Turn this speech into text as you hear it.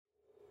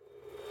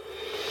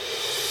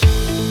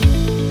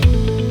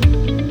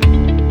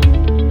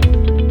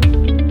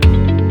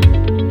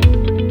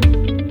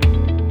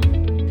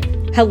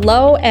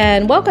Hello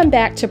and welcome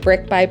back to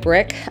Brick by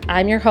Brick.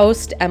 I'm your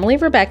host, Emily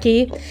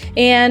Rebecki,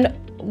 and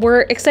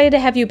we're excited to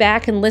have you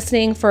back and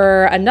listening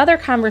for another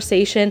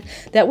conversation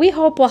that we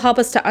hope will help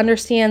us to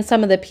understand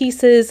some of the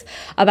pieces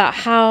about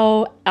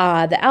how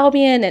the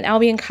Albion and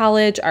Albion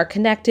College are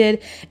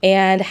connected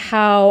and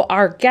how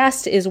our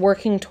guest is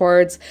working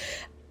towards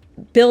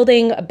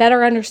building a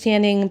better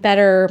understanding,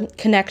 better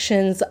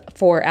connections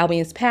for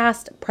Albion's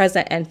past,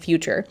 present, and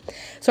future.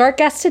 So our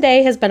guest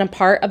today has been a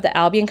part of the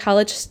Albion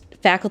College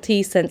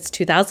faculty since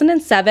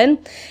 2007.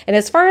 And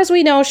as far as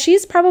we know,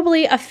 she's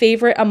probably a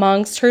favorite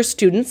amongst her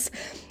students.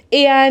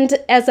 And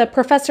as a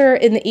professor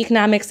in the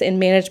Economics and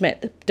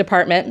Management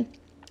department,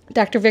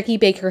 Dr. Vicki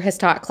Baker has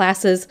taught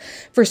classes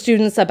for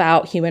students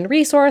about human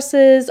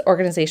resources,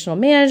 organizational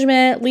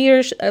management,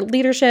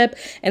 leadership,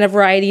 and a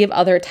variety of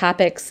other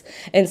topics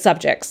and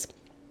subjects.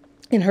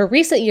 In her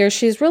recent years,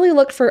 she's really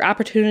looked for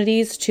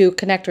opportunities to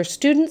connect her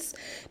students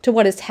to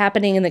what is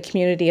happening in the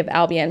community of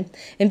Albion.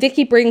 And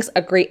Vicki brings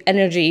a great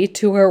energy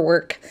to her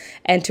work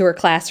and to her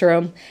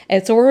classroom.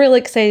 And so we're really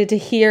excited to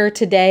hear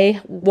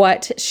today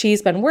what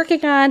she's been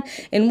working on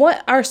and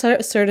what are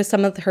sort of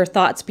some of her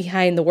thoughts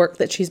behind the work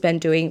that she's been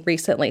doing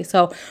recently.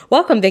 So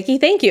welcome, Vicki.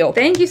 Thank you.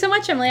 Thank you so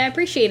much, Emily. I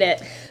appreciate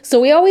it.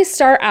 So we always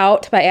start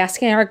out by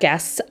asking our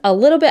guests a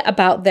little bit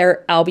about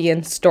their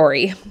Albion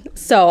story.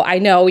 So I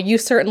know you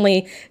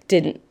certainly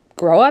didn't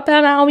grow up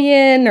on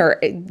Albion, or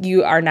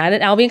you are not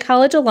an Albion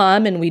College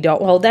alum, and we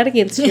don't hold that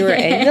against you or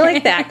anything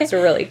like that, because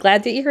we're really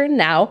glad that you're here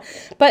now.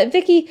 But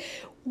Vicki,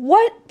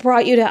 what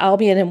brought you to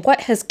Albion and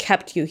what has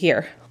kept you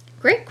here?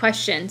 Great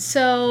question.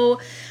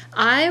 So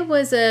I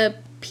was a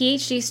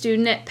PhD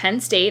student at Penn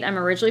State. I'm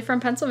originally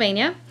from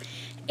Pennsylvania.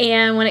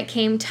 And when it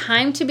came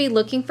time to be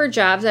looking for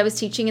jobs, I was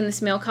teaching in the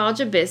Smale College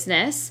of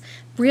Business.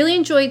 Really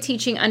enjoyed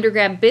teaching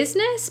undergrad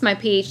business. My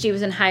PhD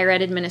was in higher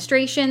ed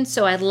administration,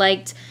 so I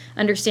liked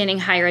understanding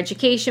higher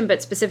education,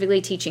 but specifically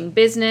teaching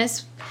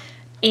business.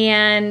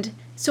 And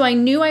so I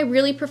knew I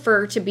really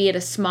preferred to be at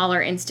a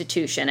smaller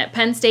institution. At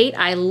Penn State,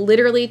 I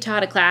literally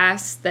taught a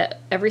class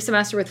that every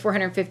semester with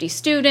 450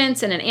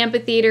 students in an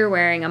amphitheater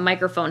wearing a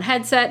microphone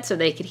headset so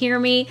they could hear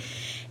me.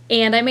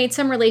 And I made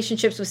some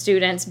relationships with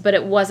students, but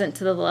it wasn't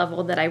to the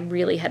level that I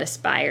really had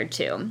aspired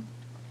to.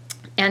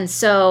 And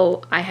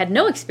so I had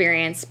no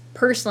experience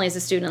personally as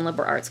a student in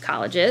liberal arts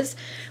colleges,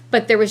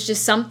 but there was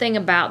just something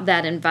about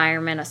that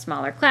environment of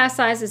smaller class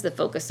sizes, the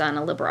focus on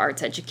a liberal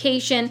arts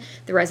education,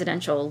 the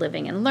residential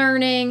living and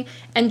learning,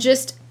 and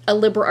just a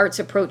liberal arts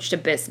approach to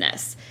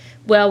business.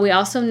 Well, we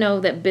also know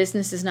that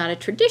business is not a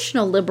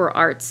traditional liberal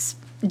arts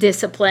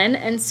discipline,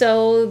 and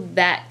so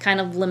that kind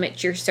of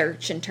limits your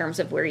search in terms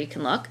of where you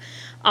can look.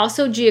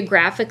 Also,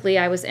 geographically,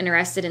 I was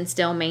interested in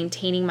still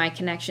maintaining my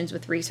connections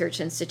with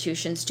research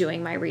institutions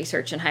doing my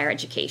research in higher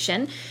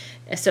education.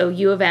 So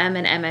U of M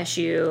and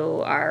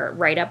MSU are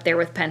right up there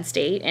with Penn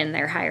State in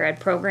their higher ed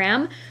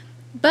program.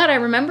 But I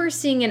remember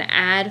seeing an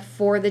ad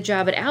for the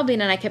job at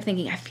Albion, and I kept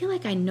thinking, I feel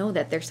like I know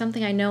that. There's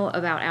something I know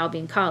about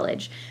Albion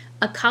College.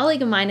 A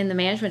colleague of mine in the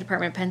management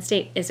department at Penn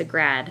State is a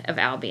grad of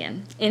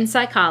Albion in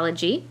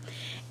psychology,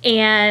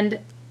 and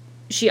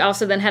she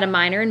also then had a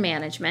minor in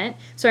management.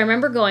 So I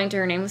remember going to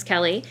her, name was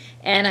Kelly,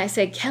 and I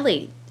said,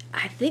 Kelly,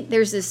 I think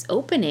there's this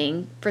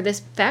opening for this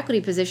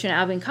faculty position at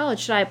Albion College.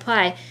 Should I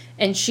apply?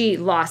 And she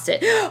lost it.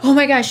 Oh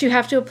my gosh, you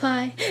have to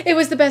apply. It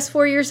was the best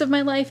 4 years of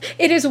my life.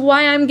 It is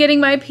why I'm getting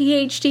my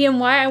PhD and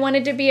why I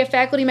wanted to be a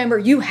faculty member.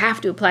 You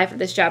have to apply for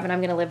this job, and I'm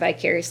going to live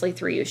vicariously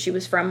through you. She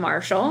was from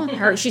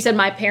Marshall. She said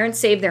my parents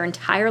saved their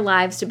entire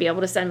lives to be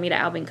able to send me to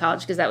Albion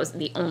College because that was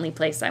the only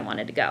place I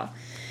wanted to go.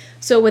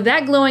 So with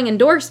that glowing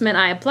endorsement,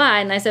 I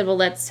applied, and I said, well,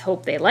 let's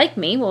hope they like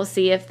me. We'll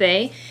see if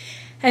they...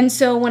 And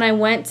so when I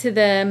went to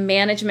the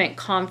management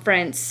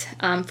conference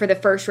for the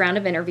first round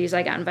of interviews,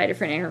 I got invited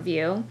for an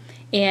interview.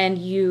 And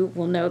you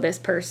will know this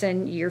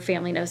person. Your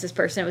family knows this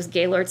person. It was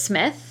Gaylord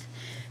Smith,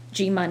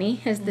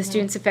 G-Money, as the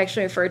students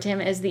affectionately refer to him,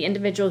 as the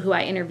individual who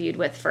I interviewed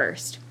with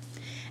first.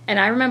 And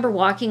I remember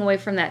walking away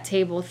from that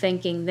table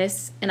thinking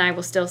this, and I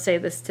will still say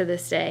this to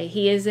this day,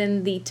 he is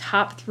in the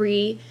top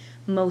 3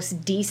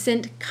 most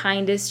decent,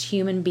 kindest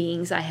human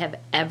beings I have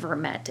ever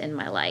met in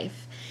my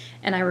life.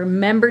 And I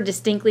remember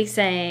distinctly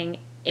saying,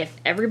 if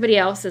everybody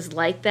else is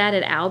like that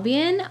at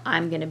Albion,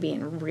 I'm going to be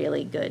in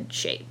really good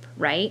shape,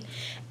 right?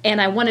 And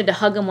I wanted to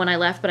hug him when I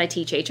left, but I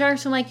teach HR,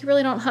 so I'm like, you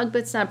really don't hug, but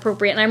it's not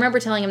appropriate. And I remember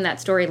telling him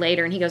that story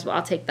later, and he goes, well,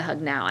 I'll take the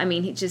hug now. I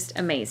mean, he's just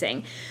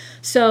amazing.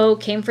 So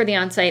came for the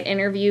on-site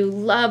interview,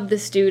 loved the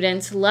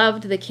students,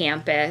 loved the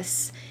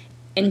campus,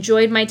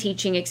 enjoyed my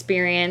teaching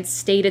experience,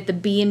 stayed at the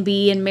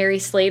B&B, and Mary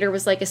Slater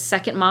was like a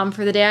second mom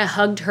for the day. I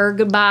hugged her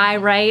goodbye,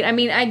 right? I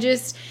mean,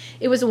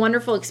 it was a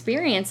wonderful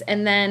experience.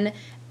 And then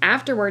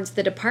afterwards,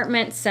 the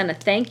department sent a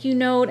thank you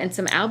note and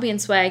some Albion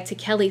swag to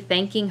Kelly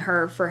thanking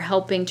her for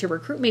helping to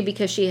recruit me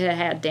because she had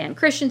had Dan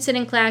Christensen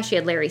in class, she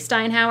had Larry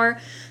Steinhauer,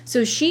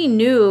 so she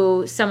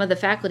knew some of the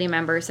faculty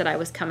members that I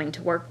was coming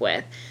to work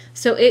with.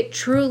 So it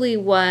truly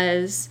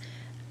was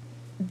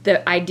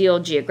the ideal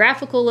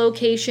geographical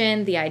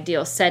location, the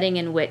ideal setting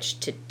in which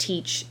to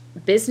teach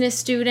business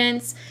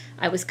students.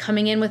 I was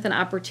coming in with an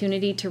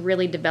opportunity to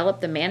really develop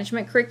the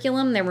management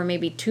curriculum. There were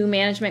maybe 2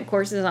 management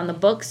courses on the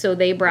book, so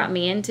they brought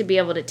me in to be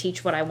able to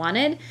teach what I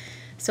wanted.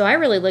 So I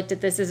really looked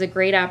at this as a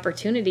great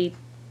opportunity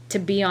to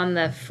be on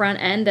the front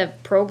end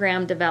of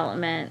program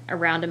development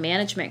around a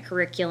management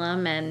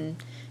curriculum.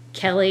 And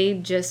Kelly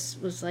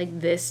just was like,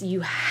 this,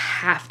 you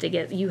have to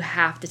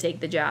take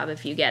the job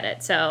if you get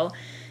it. So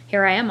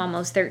here I am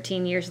almost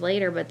 13 years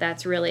later, but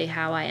that's really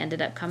how I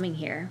ended up coming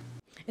here.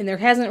 And there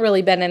hasn't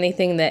really been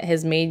anything that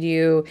has made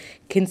you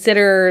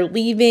consider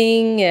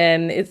leaving.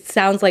 And it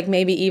sounds like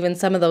maybe even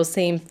some of those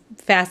same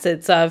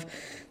facets of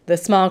the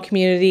small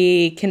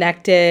community,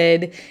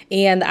 connected,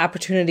 and the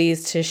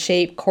opportunities to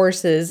shape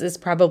courses is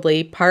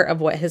probably part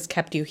of what has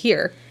kept you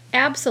here.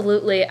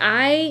 Absolutely.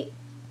 I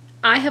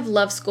have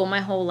loved school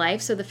my whole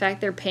life, so the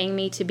fact they're paying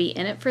me to be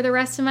in it for the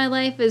rest of my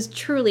life is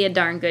truly a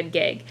darn good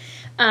gig.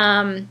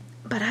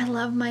 But I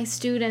love my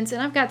students,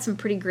 and I've got some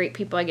pretty great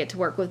people I get to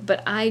work with,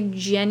 but I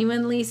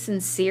genuinely,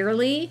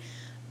 sincerely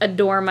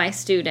adore my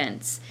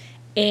students.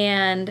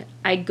 And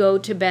I go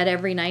to bed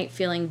every night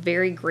feeling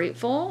very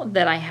grateful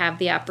that I have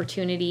the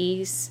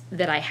opportunities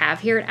that I have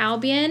here at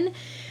Albion.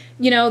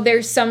 You know,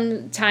 there's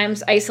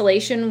sometimes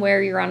isolation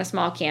where you're on a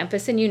small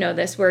campus, and you know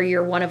this, where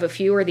you're one of a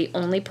few or the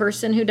only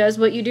person who does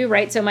what you do,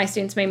 right? So my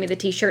students made me the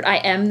t-shirt, I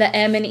am the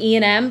M in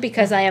E&M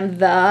because I am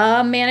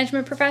the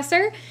management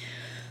professor.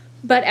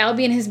 But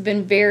Albion has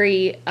been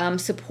very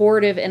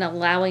supportive in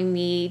allowing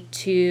me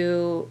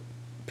to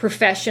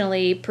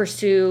professionally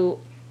pursue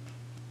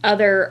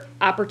other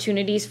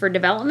opportunities for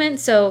development.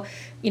 So,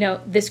 you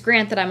know, this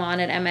grant that I'm on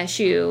at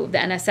MSU, the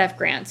NSF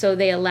grant, so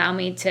they allow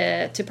me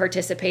to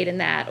participate in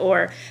that.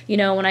 Or, you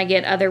know, when I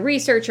get other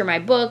research or my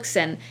books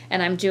and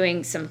I'm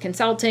doing some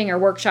consulting or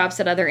workshops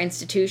at other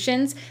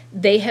institutions,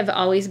 they have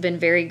always been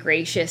very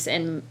gracious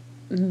in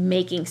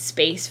making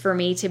space for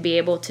me to be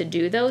able to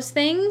do those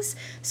things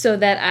so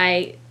that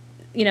I,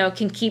 you know,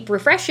 can keep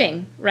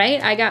refreshing,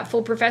 right? I got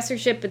full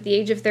professorship at the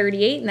age of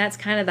 38, and that's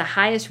kind of the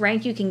highest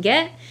rank you can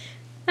get.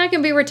 I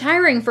can be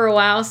retiring for a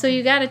while, so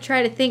you got to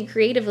try to think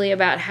creatively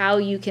about how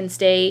you can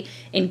stay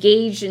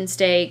engaged and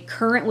stay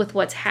current with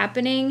what's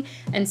happening.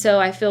 And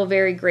so I feel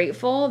very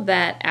grateful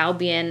that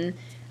Albion,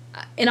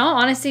 in all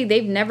honesty,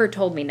 they've never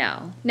told me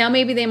no. Now,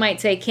 maybe they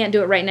might say, can't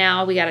do it right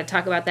now, we got to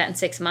talk about that in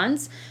 6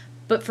 months.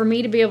 But for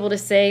me to be able to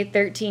say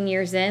 13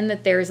 years in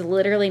that there's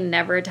literally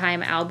never a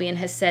time Albion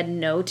has said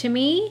no to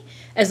me,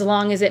 as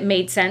long as it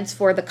made sense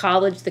for the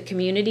college, the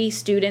community,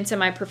 students, and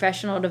my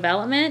professional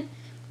development,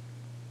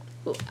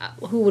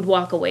 who would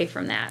walk away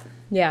from that?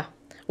 Yeah.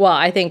 Well,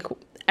 I think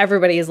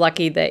everybody is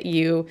lucky that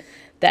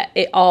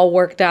it all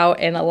worked out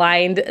and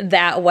aligned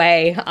that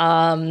way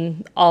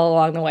all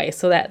along the way.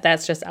 So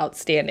that's just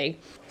outstanding.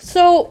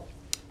 So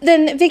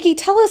then, Vicki,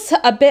 tell us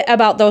a bit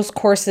about those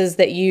courses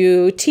that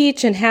you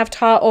teach and have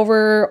taught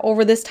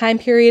over this time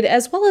period,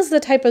 as well as the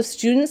type of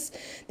students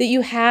that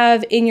you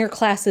have in your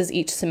classes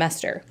each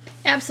semester.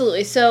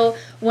 Absolutely. So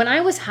when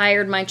I was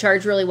hired, my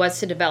charge really was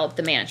to develop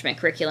the management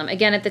curriculum.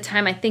 Again, at the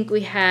time, I think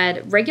we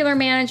had regular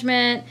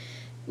management,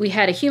 we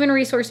had a human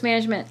resource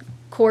management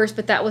course,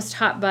 but that was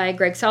taught by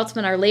Greg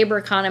Saltzman, our labor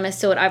economist,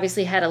 so it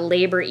obviously had a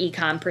labor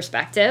econ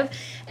perspective.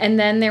 And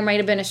then there might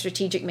have been a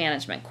strategic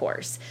management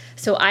course.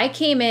 So I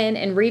came in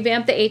and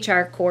revamped the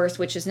HR course,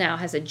 which now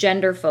has a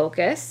gender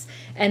focus.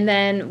 And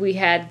then we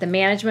had the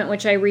management,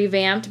 which I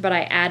revamped, but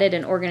I added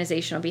an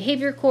organizational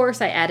behavior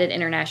course. I added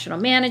international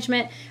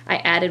management. I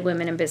added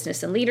women in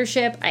business and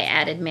leadership. I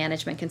added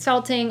management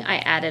consulting. I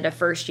added a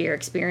first-year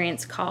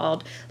experience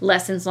called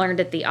Lessons Learned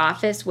at the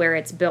Office, where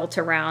it's built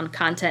around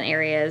content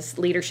areas,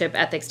 leadership,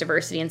 ethics,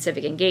 diversity, and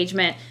civic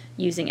engagement,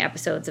 using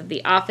episodes of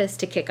The Office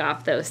to kick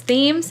off those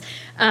themes.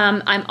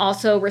 I'm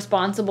also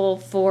responsible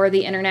for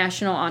the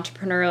International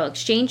Entrepreneurial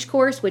Exchange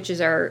course, which is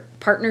our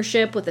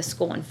partnership with a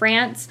school in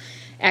France.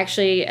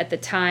 Actually, at the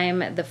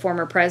time, the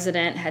former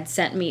president had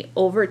sent me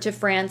over to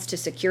France to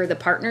secure the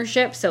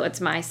partnership, so it's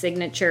my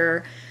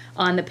signature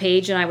on the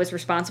page, and I was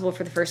responsible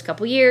for the first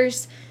couple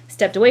years,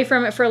 stepped away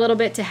from it for a little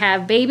bit to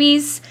have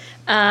babies,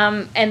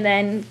 and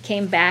then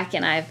came back,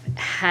 and I've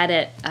had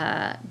it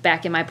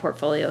back in my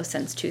portfolio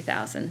since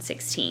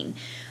 2016.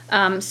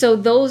 So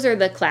those are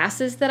the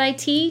classes that I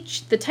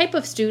teach. The type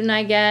of student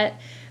I get,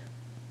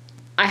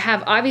 I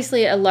have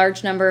obviously a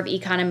large number of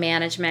econ and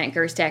management,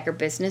 Gerstacker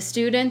business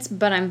students,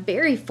 but I'm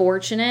very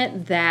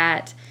fortunate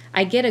that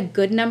I get a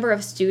good number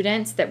of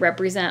students that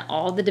represent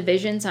all the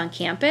divisions on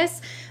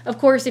campus. Of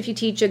course, if you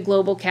teach a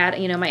global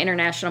my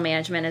international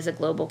management is a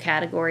global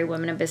category,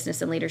 women in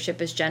business and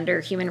leadership is gender,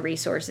 human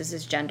resources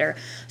is gender.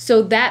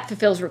 So that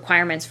fulfills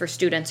requirements for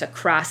students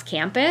across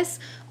campus.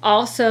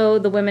 Also,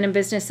 the Women in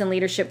Business and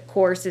Leadership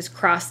course is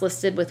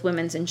cross-listed with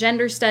Women's and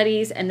Gender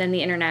Studies, and then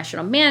the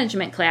International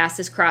Management class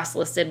is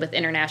cross-listed with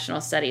International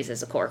Studies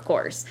as a core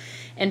course.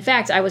 In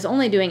fact, I was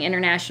only doing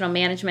International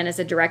Management as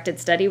a directed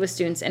study with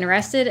students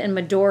interested, and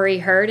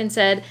Midori heard and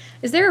said,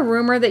 "Is there a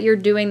rumor that you're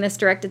doing this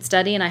directed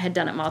study?" And I had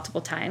done it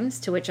multiple times,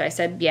 to which I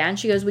said, "Yeah." And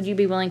she goes, "Would you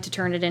be willing to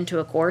turn it into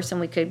a course and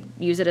we could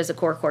use it as a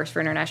core course for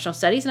International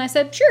Studies?" And I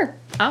said, "Sure,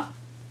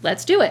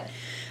 let's do it."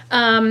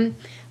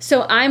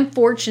 So I'm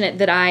fortunate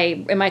that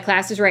in my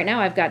classes right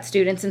now, I've got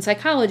students in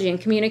psychology and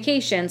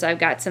communications. I've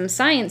got some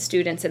science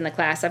students in the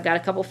class. I've got a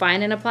couple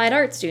fine and applied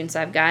art students.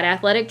 I've got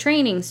athletic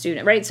training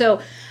student, right?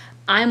 So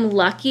I'm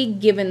lucky,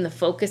 given the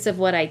focus of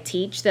what I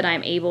teach, that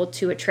I'm able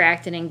to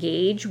attract and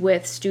engage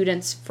with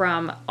students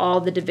from all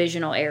the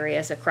divisional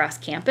areas across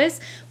campus,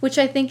 which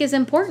I think is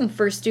important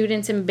for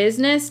students in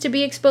business to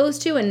be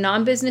exposed to and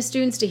non-business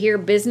students to hear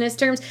business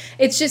terms.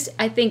 It's just,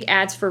 I think,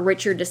 adds for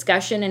richer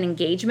discussion and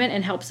engagement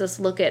and helps us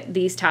look at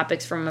these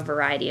topics from a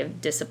variety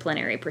of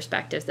disciplinary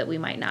perspectives that we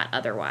might not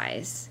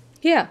otherwise.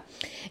 Yeah.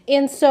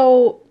 And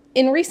so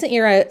in recent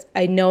years,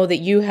 I know that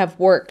you have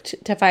worked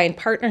to find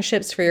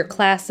partnerships for your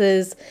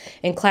classes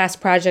and class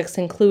projects,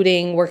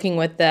 including working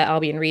with the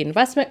Albion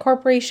Reinvestment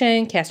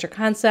Corporation, Castor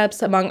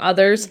Concepts, among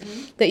others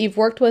that you've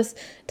worked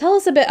with. Tell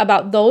us a bit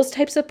about those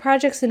types of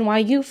projects and why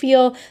you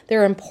feel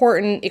they're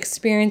important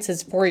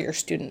experiences for your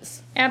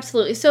students.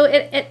 Absolutely. So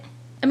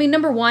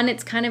number one,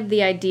 it's kind of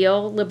the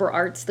ideal liberal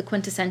arts, the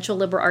quintessential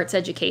liberal arts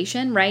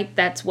education, right?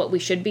 That's what we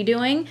should be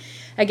doing.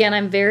 Again,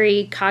 I'm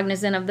very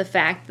cognizant of the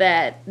fact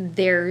that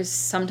there's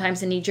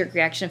sometimes a knee-jerk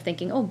reaction of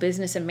thinking, oh,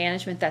 business and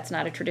management, that's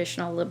not a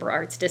traditional liberal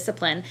arts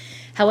discipline.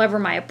 However,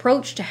 my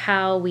approach to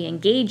how we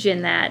engage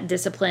in that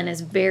discipline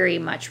is very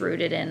much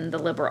rooted in the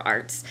liberal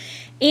arts.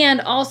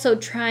 And also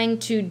trying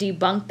to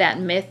debunk that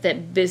myth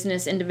that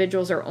business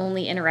individuals are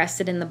only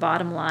interested in the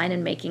bottom line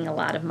and making a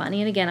lot of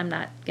money. And again, I'm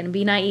not going to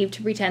be naive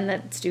to pretend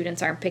that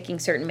students aren't picking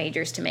certain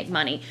majors to make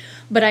money.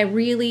 But I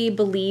really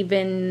believe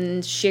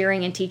in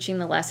sharing and teaching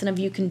the lesson of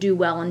you can do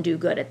well and do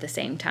good at the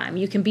same time.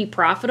 You can be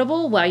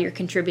profitable while you're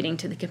contributing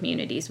to the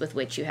communities with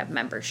which you have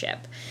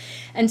membership.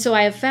 And so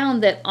I have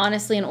found that,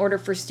 honestly, in order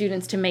for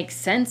students to make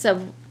sense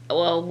of,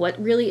 well, what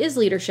really is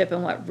leadership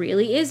and what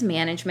really is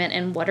management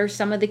and what are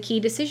some of the key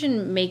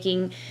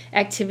decision-making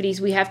activities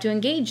we have to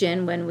engage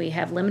in when we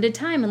have limited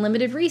time and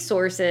limited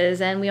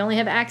resources and we only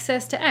have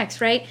access to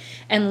X, right?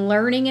 And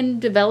learning and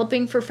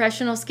developing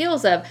professional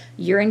skills of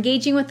you're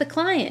engaging with the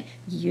client.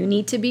 You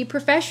need to be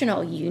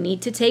professional. You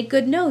need to take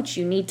good notes.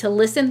 You need to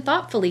listen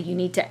thoughtfully. You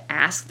need to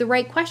ask the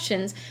right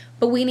questions.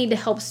 But we need to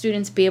help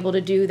students be able to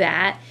do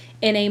that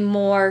in a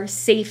more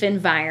safe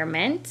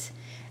environment,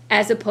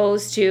 as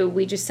opposed to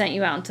we just sent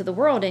you out into the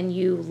world and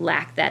you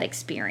lack that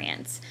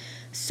experience.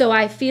 So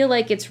I feel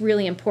like it's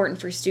really important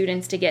for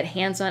students to get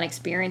hands-on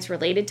experience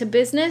related to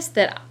business,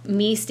 that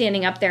me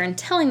standing up there and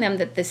telling them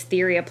that this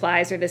theory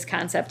applies or this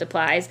concept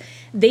applies,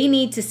 they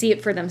need to see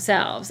it for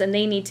themselves and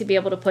they need to be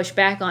able to push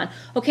back on,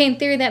 okay, in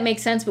theory that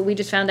makes sense, but we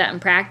just found out in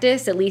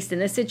practice, at least in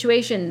this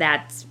situation,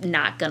 that's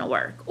not going to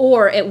work.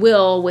 Or it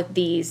will with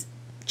these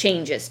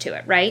changes to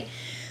it, right?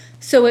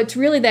 So it's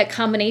really that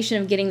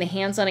combination of getting the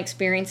hands-on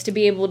experience to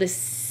be able to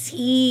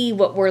see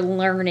what we're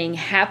learning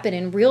happen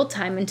in real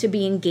time and to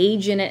be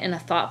engaged in it in a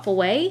thoughtful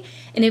way.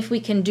 And if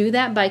we can do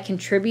that by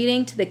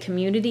contributing to the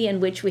community in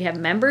which we have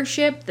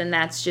membership, then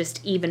that's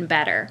just even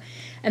better.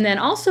 And then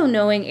also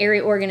knowing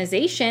area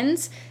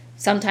organizations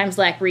sometimes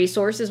lack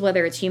resources,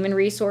 whether it's human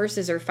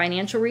resources or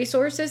financial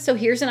resources. So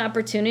here's an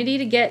opportunity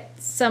to get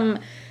some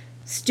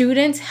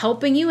students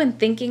helping you and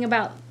thinking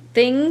about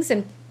things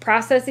and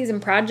processes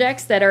and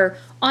projects that are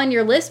on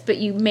your list, but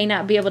you may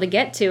not be able to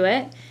get to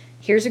it.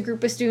 Here's a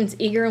group of students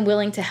eager and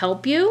willing to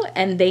help you,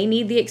 and they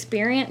need the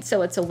experience,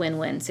 so it's a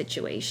win-win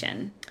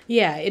situation.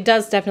 Yeah, it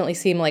does definitely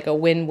seem like a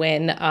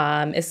win-win,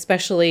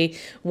 especially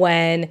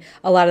when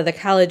a lot of the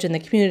college and the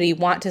community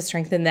want to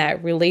strengthen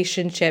that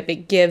relationship.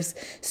 It gives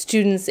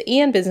students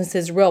and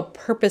businesses real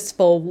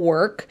purposeful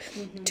work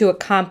to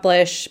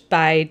accomplish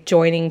by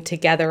joining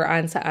together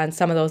on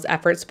some of those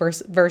efforts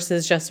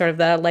versus just sort of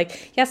the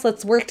like, yes,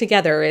 let's work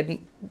together.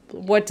 And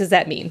what does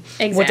that mean?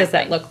 Exactly. What does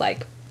that look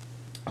like?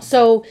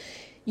 So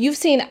you've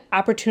seen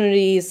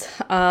opportunities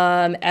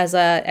as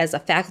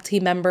a faculty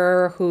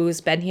member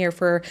who's been here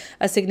for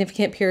a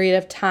significant period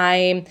of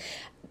time.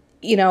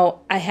 You know,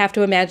 I have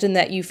to imagine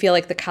that you feel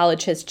like the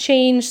college has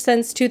changed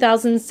since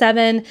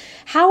 2007.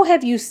 How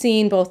have you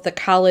seen both the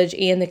college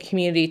and the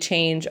community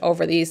change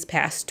over these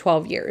past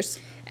 12 years?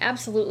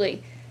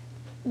 Absolutely.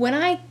 When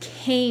I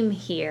came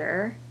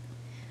here,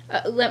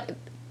 and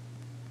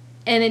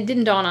it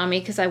didn't dawn on me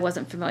because I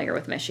wasn't familiar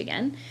with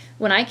Michigan.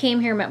 When I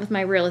came here, met with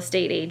my real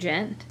estate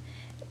agent,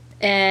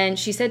 and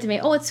she said to me,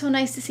 oh, it's so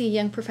nice to see a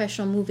young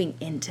professional moving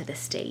into the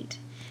state.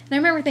 And I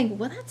remember thinking,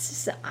 well, that's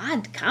just an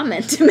odd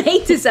comment to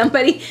make to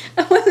somebody.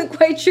 I wasn't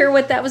quite sure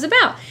what that was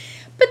about.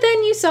 But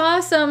then you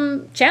saw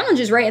some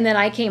challenges, right? And then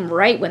I came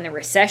right when the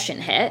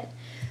recession hit.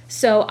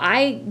 So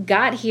I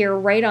got here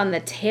right on the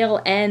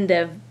tail end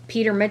of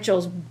Peter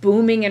Mitchell's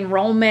booming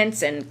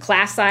enrollments and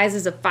class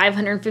sizes of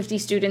 550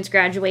 students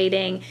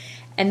graduating.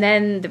 And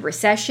then the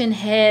recession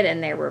hit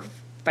and there were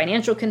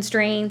financial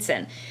constraints,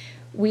 and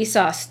we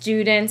saw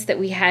students that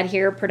we had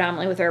here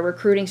predominantly with our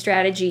recruiting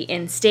strategy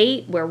in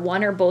state where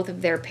one or both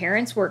of their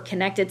parents were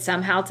connected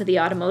somehow to the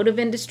automotive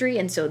industry,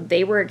 and so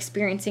they were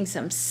experiencing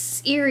some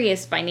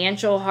serious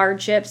financial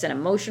hardships and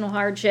emotional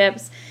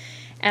hardships.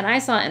 And I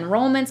saw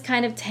enrollments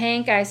kind of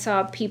tank. I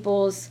saw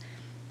people's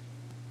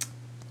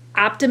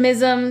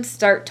optimism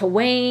start to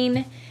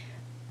wane.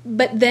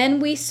 But then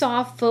we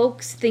saw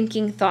folks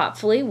thinking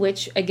thoughtfully,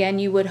 which again,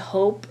 you would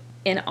hope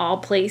in all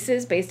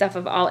places based off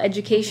of all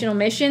educational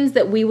missions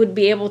that we would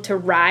be able to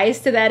rise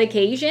to that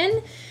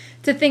occasion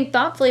to think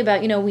thoughtfully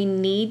about, we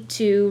need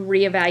to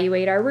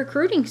reevaluate our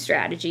recruiting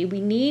strategy. We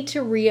need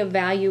to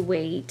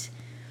reevaluate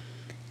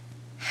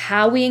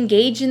how we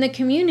engage in the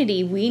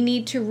community. We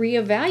need to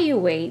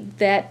reevaluate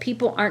that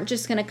people aren't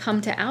just going to come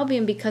to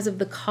Albion because of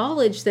the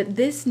college, that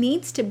this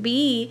needs to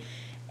be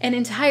an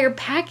entire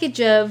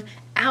package of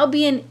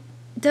Albion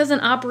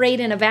doesn't operate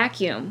in a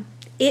vacuum.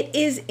 It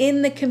is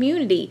in the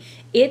community.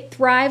 It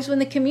thrives when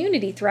the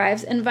community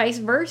thrives and vice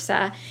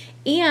versa.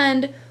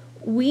 And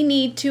we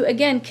need to,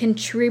 again,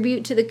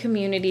 contribute to the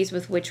communities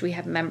with which we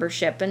have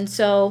membership. And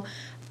so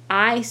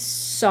I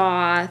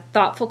saw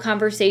thoughtful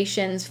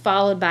conversations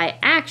followed by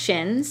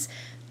actions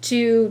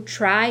to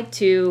try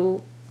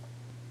to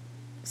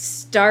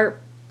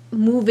start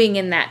moving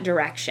in that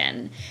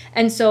direction.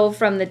 And so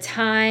from the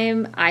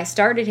time I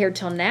started here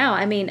till now,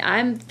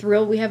 I'm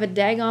thrilled we have a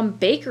daggone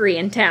bakery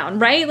in town,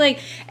 right?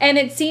 And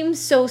it seems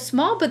so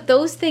small, but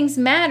those things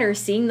matter.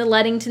 Seeing the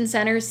Ludington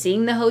Center,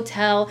 seeing the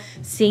hotel,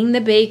 seeing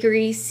the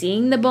bakery,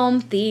 seeing the Bohm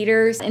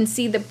Theaters, and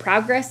see the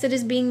progress that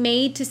is being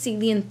made, to see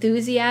the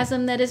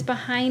enthusiasm that is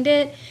behind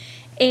it.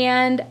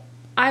 And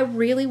I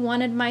really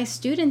wanted my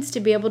students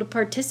to be able to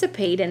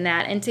participate in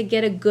that and to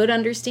get a good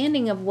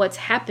understanding of what's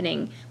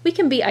happening. We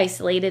can be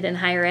isolated in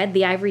higher ed,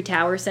 the ivory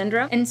tower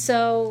syndrome. And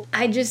so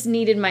I just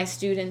needed my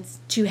students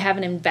to have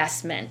an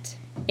investment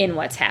in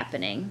what's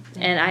happening.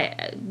 And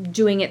I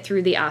doing it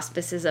through the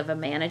auspices of a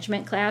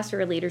management class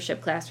or a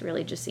leadership class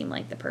really just seemed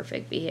like the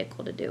perfect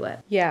vehicle to do it.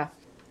 Yeah.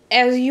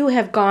 As you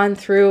have gone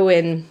through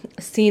and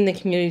seen the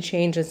community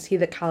change and see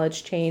the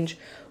college change,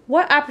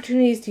 what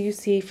opportunities do you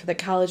see for the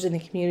college and the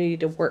community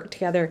to work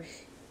together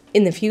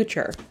in the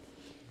future?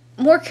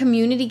 More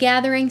community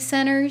gathering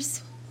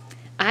centers.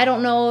 I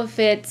don't know if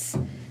it's,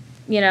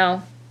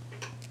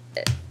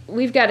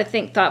 we've got to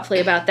think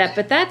thoughtfully about that,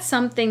 but that's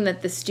something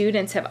that the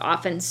students have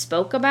often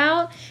spoke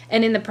about.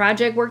 And in the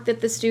project work that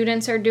the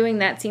students are doing,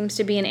 that seems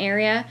to be an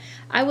area.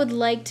 I would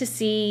like to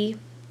see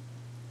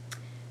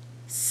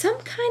some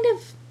kind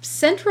of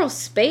central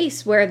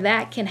space where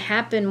that can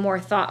happen more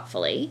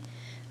thoughtfully.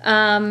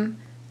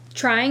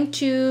 Trying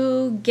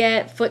to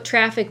get foot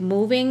traffic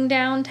moving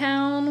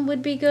downtown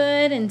would be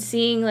good, and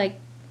seeing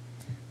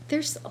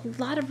there's a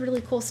lot of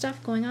really cool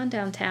stuff going on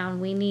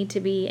downtown. We need to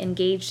be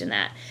engaged in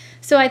that.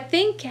 So I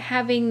think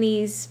having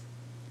these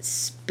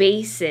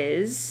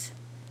spaces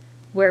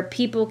where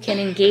people can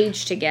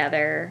engage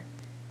together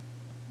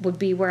would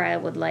be where I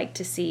would like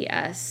to see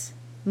us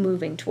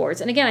moving towards.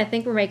 And again, I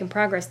think we're making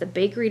progress. The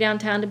bakery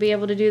downtown to be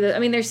able to do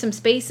that. There's some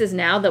spaces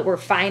now that we're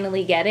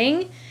finally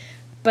getting,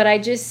 but I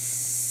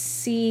just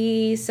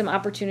see some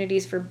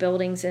opportunities for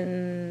buildings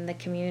in the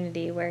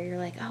community where you're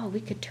like, oh, we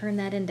could turn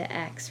that into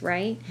X,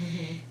 right?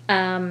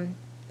 Mm-hmm.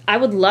 I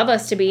would love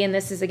us to be, and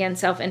this is again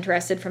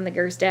self-interested from the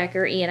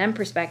Gerstacker E&M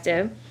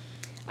perspective,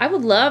 I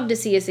would love to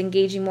see us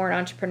engaging more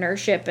in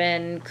entrepreneurship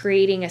and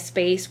creating a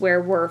space where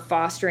we're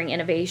fostering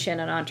innovation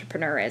and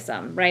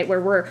entrepreneurism, right?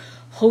 Where we're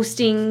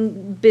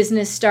hosting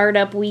business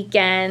startup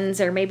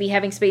weekends, or maybe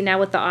having space now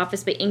with the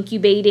office, but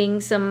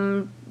incubating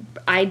some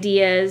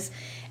ideas.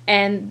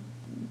 And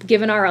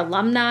given our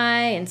alumni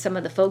and some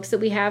of the folks that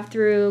we have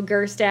through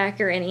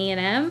Gerstacker and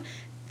E&M,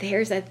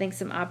 there's, I think,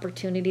 some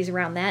opportunities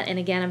around that. And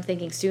again, I'm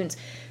thinking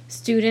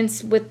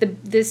students with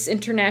this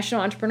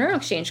International Entrepreneurial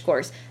Exchange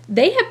course,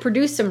 they have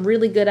produced some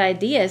really good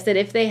ideas that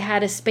if they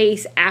had a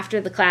space after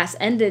the class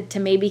ended to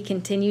maybe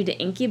continue to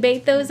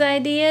incubate those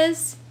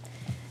ideas,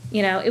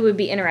 it would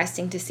be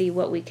interesting to see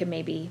what we could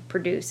maybe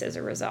produce as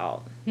a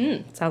result.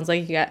 Sounds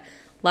like you got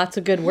lots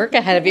of good work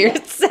ahead of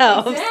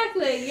yourself.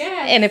 Exactly,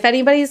 yeah. And if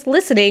anybody's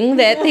listening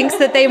that thinks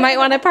that they might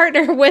want to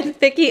partner with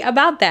Vicki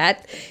about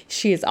that,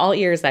 she is all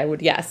ears, I would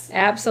guess.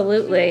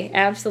 Absolutely.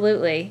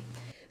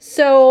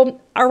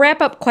 So our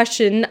wrap-up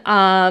question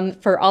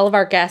for all of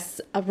our guests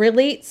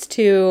relates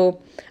to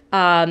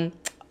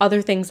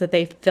other things that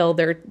they fill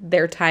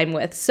their time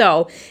with.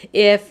 So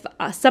if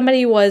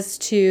somebody was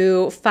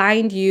to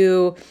find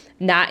you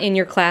not in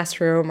your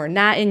classroom or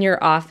not in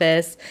your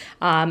office,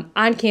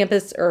 on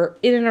campus or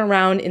in and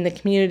around in the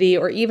community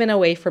or even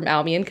away from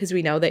Albion, because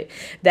we know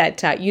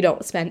that you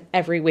don't spend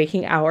every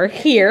waking hour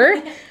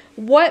here,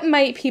 what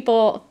might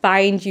people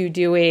find you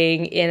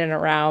doing in and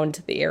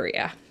around the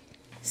area?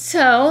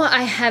 So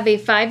I have a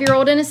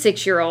 5-year-old and a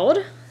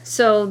 6-year-old.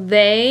 So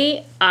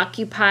they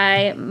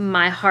occupy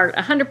my heart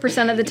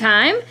 100% of the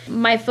time.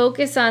 My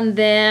focus on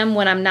them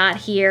when I'm not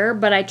here,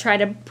 but I try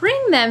to bring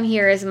them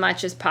here as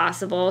much as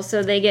possible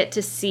so they get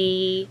to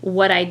see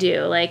what I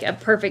do. Like a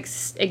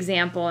perfect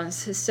example, and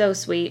this is so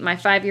sweet. My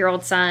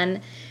 5-year-old son,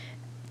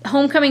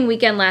 homecoming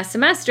weekend last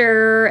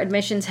semester,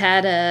 admissions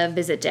had a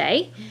visit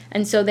day,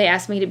 and so they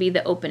asked me to be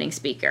the opening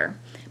speaker.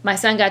 My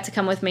son got to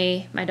come with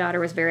me. My daughter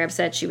was very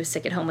upset. She was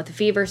sick at home with a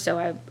fever, so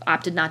I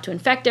opted not to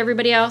infect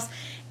everybody else.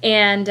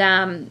 And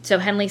so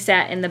Henley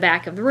sat in the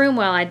back of the room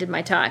while I did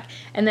my talk.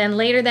 And then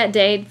later that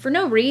day, for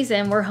no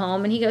reason, we're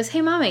home, and he goes,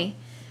 "Hey, Mommy,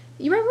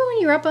 you remember when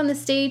you were up on the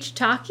stage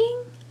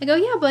talking? I go,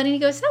 yeah, buddy. And he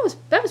goes,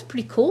 that was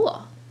pretty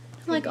cool.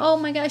 I'm like, oh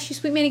my gosh, you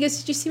sweet man. He goes,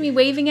 did you see me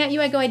waving at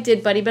you? I go, I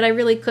did, buddy, but I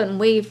really couldn't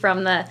wave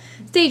from the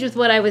stage with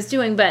what I was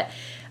doing. But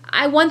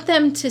I want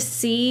them to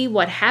see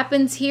what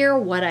happens here,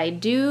 what I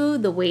do,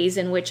 the ways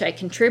in which I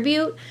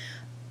contribute.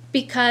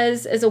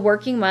 Because as a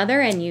working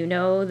mother, and you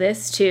know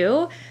this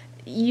too,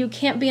 you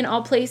can't be in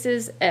all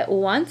places at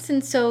once.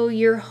 And so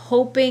you're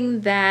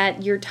hoping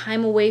that your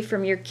time away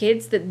from your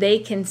kids, that they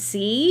can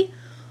see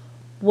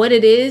what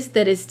it is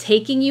that is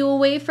taking you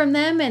away from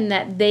them, and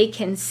that they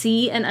can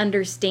see and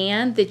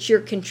understand that you're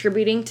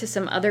contributing to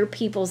some other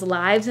people's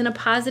lives in a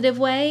positive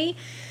way,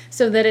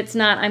 so that it's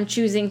not I'm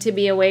choosing to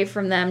be away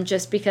from them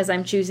just because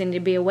I'm choosing to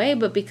be away,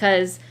 but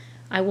because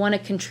I want to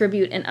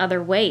contribute in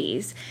other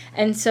ways.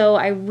 And so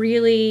I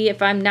really,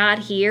 if I'm not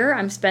here,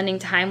 I'm spending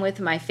time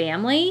with my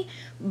family,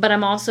 but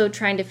I'm also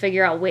trying to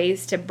figure out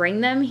ways to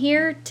bring them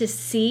here to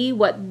see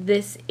what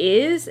this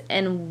is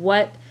and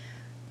what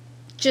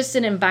just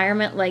an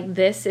environment like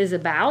this is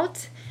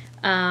about.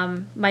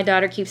 My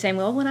daughter keeps saying,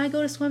 well, when I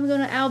go to swim, I go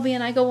to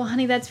Albion. I go, well,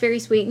 honey, that's very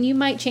sweet. And you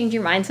might change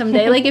your mind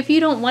someday. Like, if you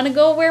don't want to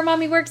go where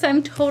mommy works,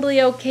 I'm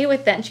totally okay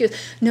with that. And she goes,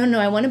 no,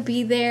 I want to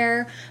be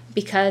there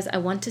because I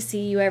want to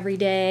see you every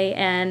day.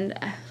 And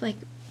like,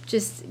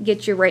 just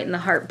get you right in the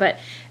heart. But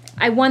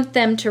I want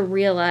them to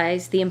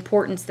realize the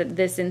importance that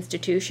this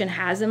institution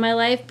has in my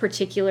life,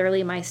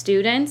 particularly my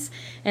students.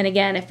 And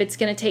again, if it's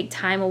going to take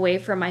time away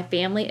from my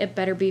family, it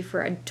better be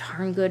for a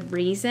darn good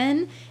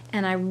reason.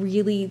 And I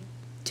really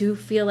do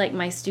feel like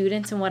my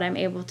students and what I'm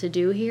able to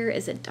do here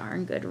is a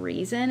darn good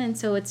reason. And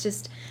so it's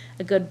just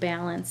a good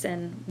balance,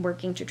 and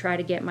working to try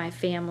to get my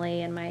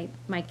family and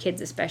my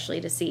kids especially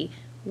to see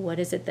what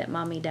is it that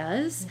mommy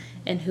does,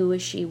 and who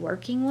is she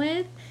working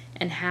with,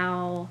 and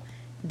how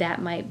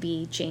that might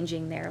be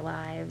changing their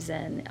lives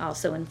and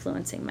also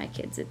influencing my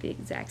kids at the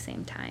exact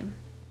same time.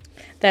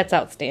 That's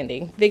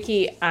outstanding.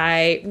 Vicki,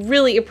 I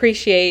really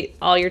appreciate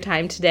all your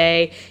time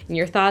today and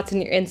your thoughts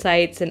and your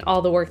insights and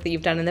all the work that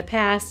you've done in the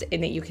past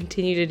and that you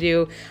continue to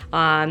do.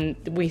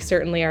 We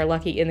certainly are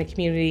lucky in the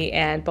community,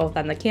 and both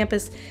on the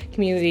campus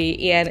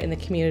community and in the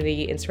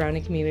community and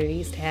surrounding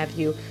communities, to have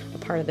you a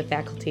part of the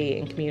faculty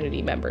and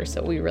community members.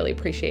 So we really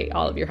appreciate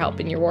all of your help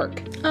and your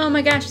work. Oh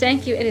my gosh,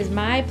 thank you. It is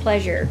my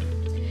pleasure.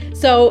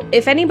 So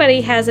if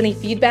anybody has any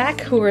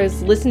feedback who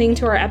is listening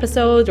to our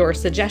episodes or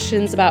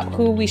suggestions about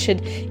who we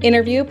should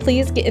interview,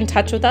 please get in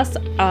touch with us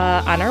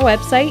on our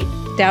website,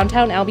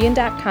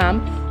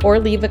 downtownalbion.com, or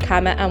leave a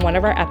comment on one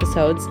of our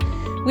episodes.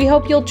 We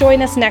hope you'll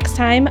join us next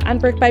time on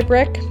Brick by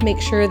Brick.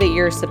 Make sure that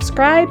you're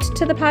subscribed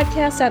to the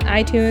podcast on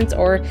iTunes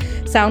or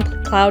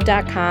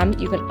soundcloud.com.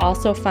 You can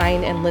also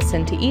find and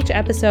listen to each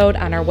episode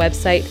on our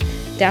website,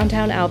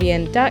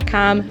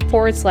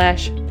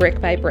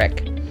 downtownalbion.com/brick by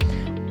brick.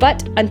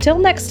 But until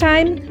next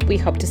time, we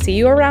hope to see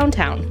you around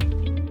town.